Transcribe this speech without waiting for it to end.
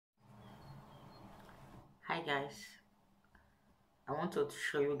Hi guys, I want to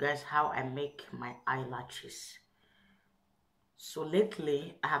show you guys how I make my eyelashes. So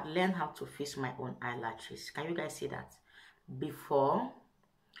lately I have learned how to fix my own eyelashes. Can you guys see that? Before,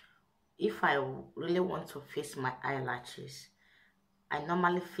 if I really want to fix my eyelashes, I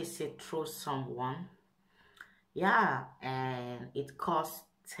normally fix it through someone. Yeah, and it costs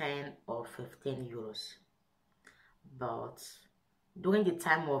 10 or 15 euros. But during the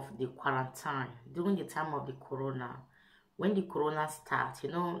time of the quarantine, during the time of the corona, when the corona starts,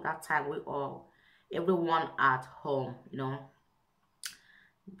 that time everyone at home,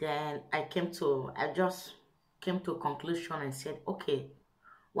 then I just came to a conclusion and said, okay,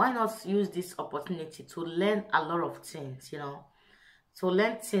 why not use this opportunity to learn a lot of things, to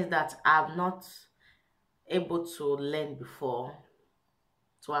learn things that I'm not able to learn before,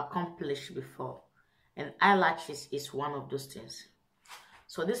 to accomplish before. And eyelashes is one of those things.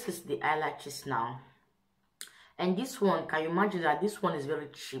 So this is the eyelashes now. And this one, can you imagine that this one is very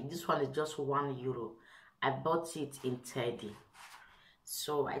cheap? This one is just €1. I bought it in 30.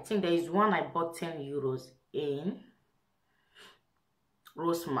 So I think there is one I bought 10 euros in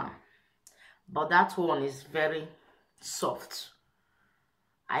Roseman. But that one is very soft.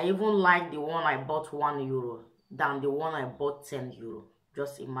 I even like the one I bought €1 than the one I bought 10 euro.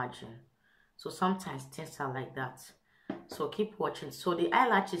 Just imagine. So sometimes things are like that. So keep watching. So the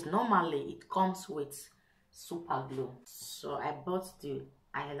eyelashes, normally it comes with super glue. So I bought the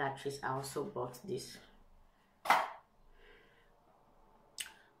eyelashes. I also bought this.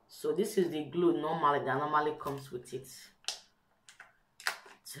 So this is the glue that normally comes with it.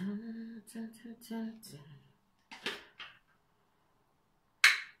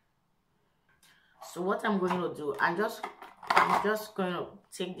 So what I'm going to do, I'm just going to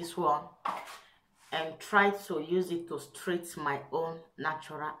take this one and try to use it to straighten my own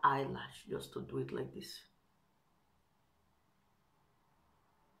natural eyelash, just to do it like this.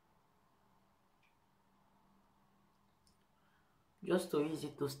 Just to use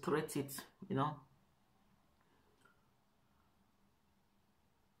it to straighten it,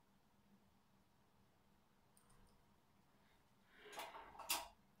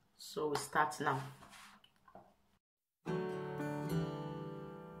 So we start now.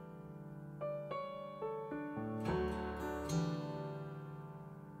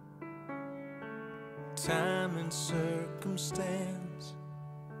 Time and circumstance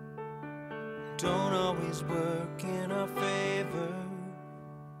don't always work in our favor.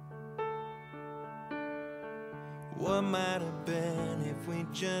 What might have been if we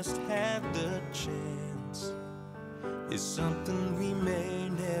just had the chance is something we may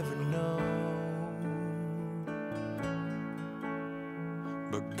never know.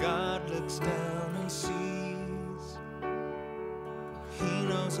 But God looks down and sees. He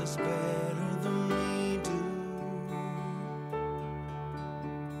knows us better than we do.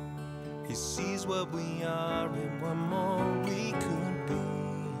 He sees what we are and what more we could be.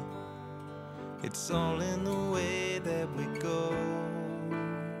 It's all in the way that we go.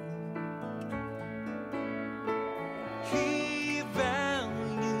 He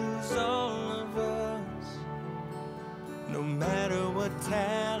values all of us, no matter what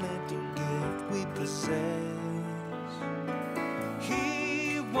talent or gift we possess.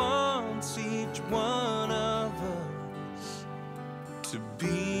 He wants each one of us to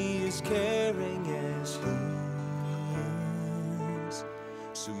be as caring as He is.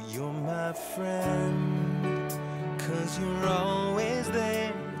 So you're my friend, 'cause you're always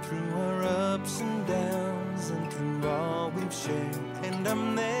there through our ups and downs and through all we've shared. And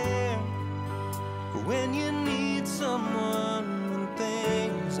I'm there when you need someone, when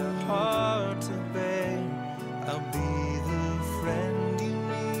things are hard to bear. I'll be the friend you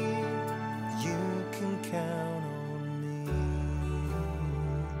need. You can count on me.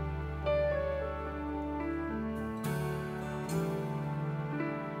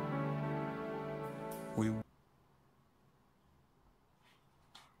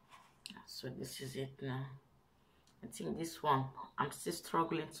 So this is it now. I think this one, I'm still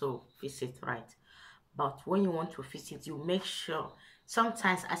struggling to fix it right. But when you want to fix it, you make sure.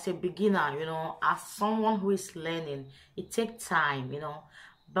 Sometimes as a beginner, as someone who is learning, it takes time,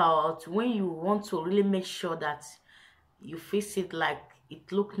 But when you want to really make sure that you fix it like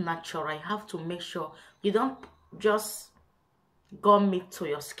it look natural, you have to make sure you don't just gum it to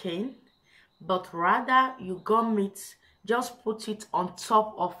your skin, but rather you gum it, just put it on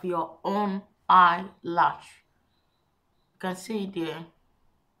top of your own eyelash. You can see it there.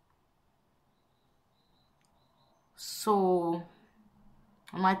 So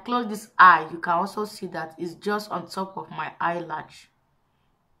when I close this eye, you can also see that it's just on top of my eyelash.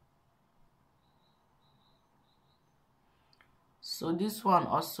 So this one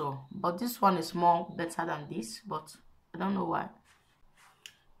also, but this one is more better than this, but I don't know why.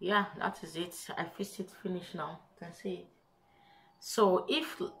 Yeah, that is it. I fixed it, finished now. You can see it. So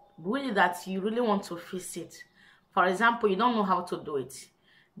if really that you really want to fix it, for example, you don't know how to do it,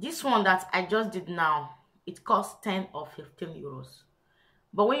 this one that I just did now, it costs 10 or 15 euros.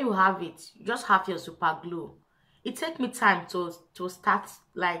 But when you have it, you just have your super glue. It take me time to start,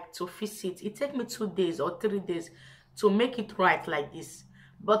 like, to fix it. It take me 2 days or 3 days to make it right like this.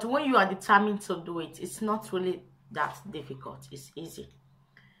 But when you are determined to do it, it's not really that difficult. It's easy.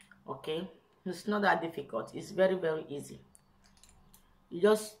 Okay, it's not that difficult. It's very, very easy. You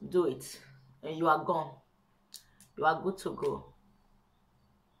just do it and you are gone. You are good to go.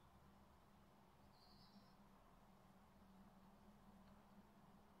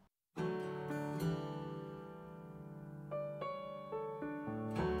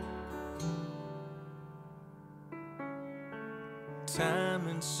 Time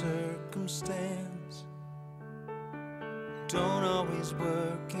and circumstance don't always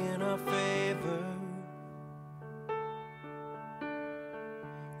work in our favor.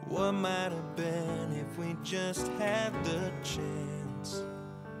 What might have been if we just had the chance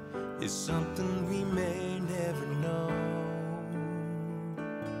is something we may never know.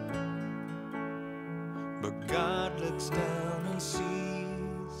 But God looks down and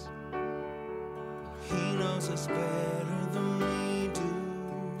sees. He knows us better than we do.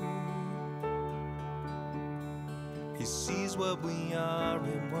 He sees what we are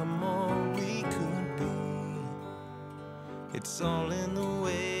and what more we could be. It's all in the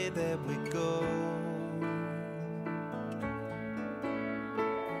way that we go.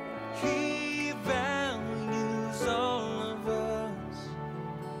 He values all of us,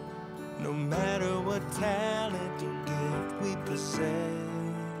 no matter what talent or gift we possess.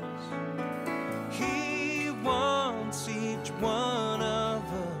 He wants each one of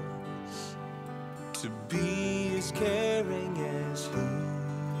us to be as caring as He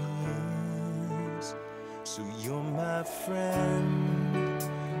is. So you're my friend,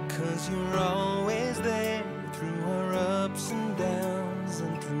 'cause you're always there through our ups and downs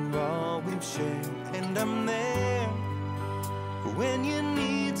and through all we've shared. And I'm there when you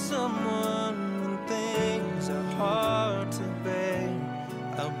need someone, when things are hard to bear.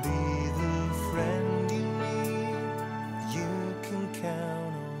 I'll be the friend you need. You can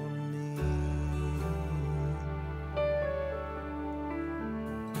count on me.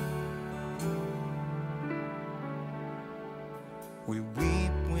 We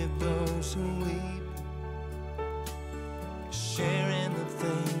weep with those who weep, sharing the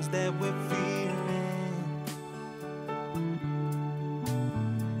things that we're feeling.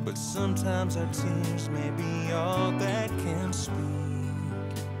 But sometimes our tears may be all that can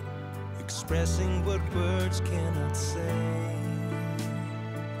speak, expressing what words cannot say.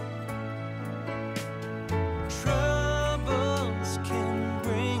 Troubles can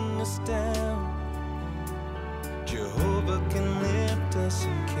bring us down. Jehovah can lift us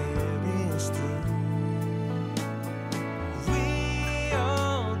and carry us through. We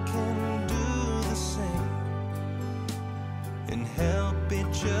all can do the same and help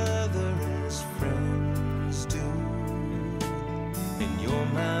each other as friends do. And you're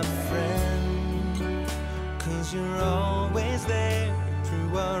my friend, 'cause you're always there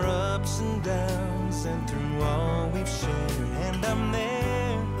through our ups and downs and through all we've shared. And I'm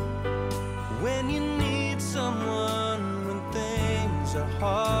there when you need someone, when things are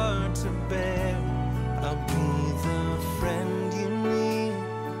hard to bear. I'll be the friend you need.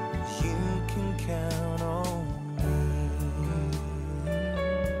 You can count on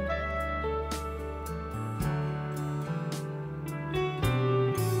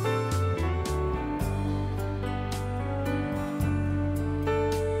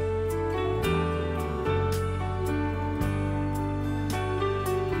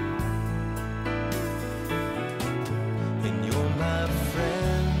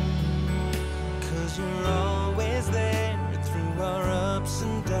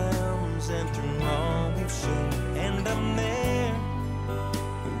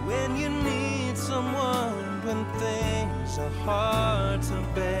hard to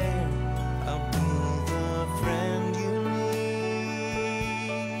bear. I'll be the friend you need.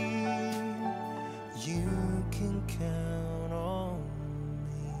 You can count on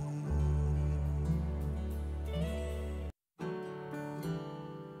me.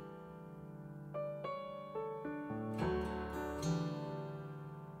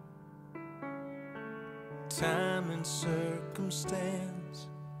 Time and circumstance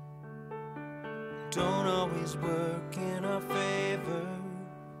don't always work in our favor.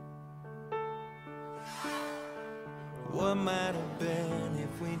 What might have been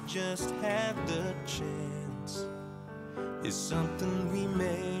if we just had the chance is something we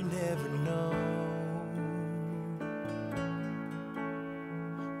may never know.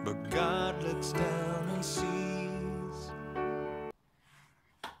 But God looks down and sees.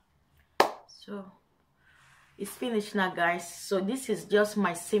 So it's finished now, guys. So this is just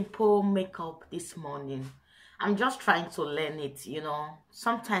my simple makeup this morning. I'm just trying to learn it, you know.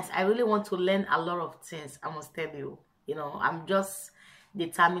 Sometimes I really want to learn a lot of things, I must tell you. You know, I'm just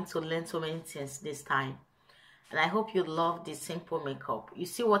determined to learn so many things this time. And I hope you love this simple makeup. You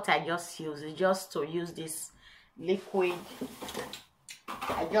see what I just used? It's just to use this liquid.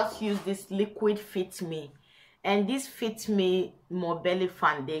 I just use this liquid Fit Me. And this Fit Me More Belly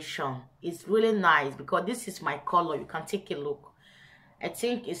foundation is really nice because this is my color. You can take a look. I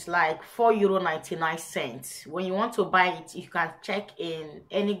think it's like €4.99. When you want to buy it, you can check in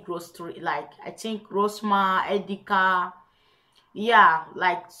any grocery, like I think Rosma, Edika,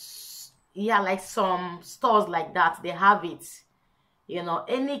 like some stores like that. They have it. You know,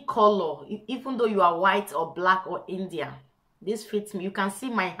 any color, even though you are white or black or Indian, this fits me. You can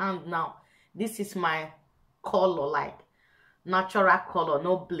see my hand now. This is my color, like natural color,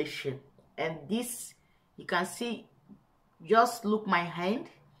 no bleaching. And this, you can see, just look my hand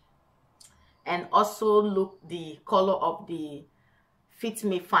and also look the color of the Fit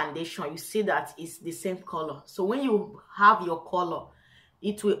Me foundation. You see that it's the same color. So when you have your color,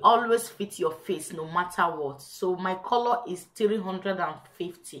 it will always fit your face no matter what. So my color is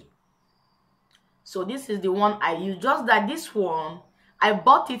 350. So this is the one I use. Just that this one, I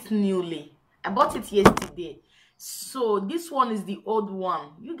bought it newly. I bought it yesterday. So this one is the old one.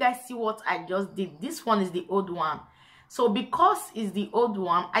 You guys see what I just did? This one is the old one. So because it's the old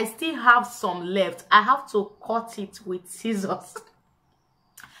one, I still have some left. I have to cut it with scissors.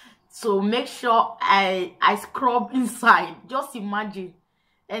 So make sure I scrub inside. Just imagine.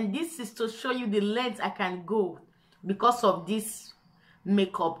 And this is to show you the length I can go because of this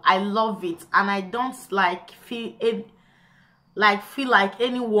makeup. I love it, and I don't feel like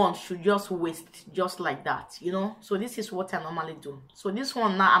anyone should just waste just like that, you know. So this is what I normally do. So this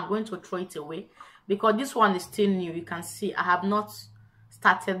one now, I'm going to throw it away because this one is still new. You can see I have not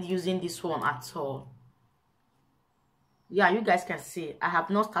started using this one at all. Yeah, you guys can see I have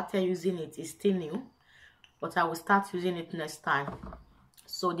not started using it. It's still new, but I will start using it next time.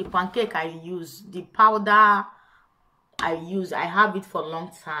 So the pancake I use, the powder I have it for a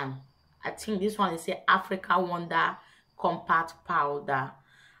long time. I think this one is a Africa Wonder compact powder.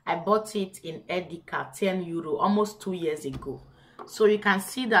 I bought it in Edika, €10, almost 2 years ago. So you can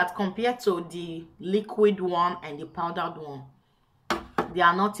see that compared to the liquid one and the powdered one, they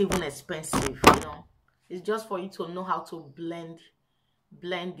are not even expensive, you know. It's just for you to know how to blend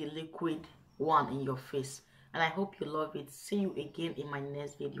the liquid one in your face. And I hope you love it. See you again in my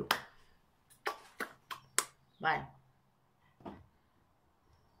next video. Bye.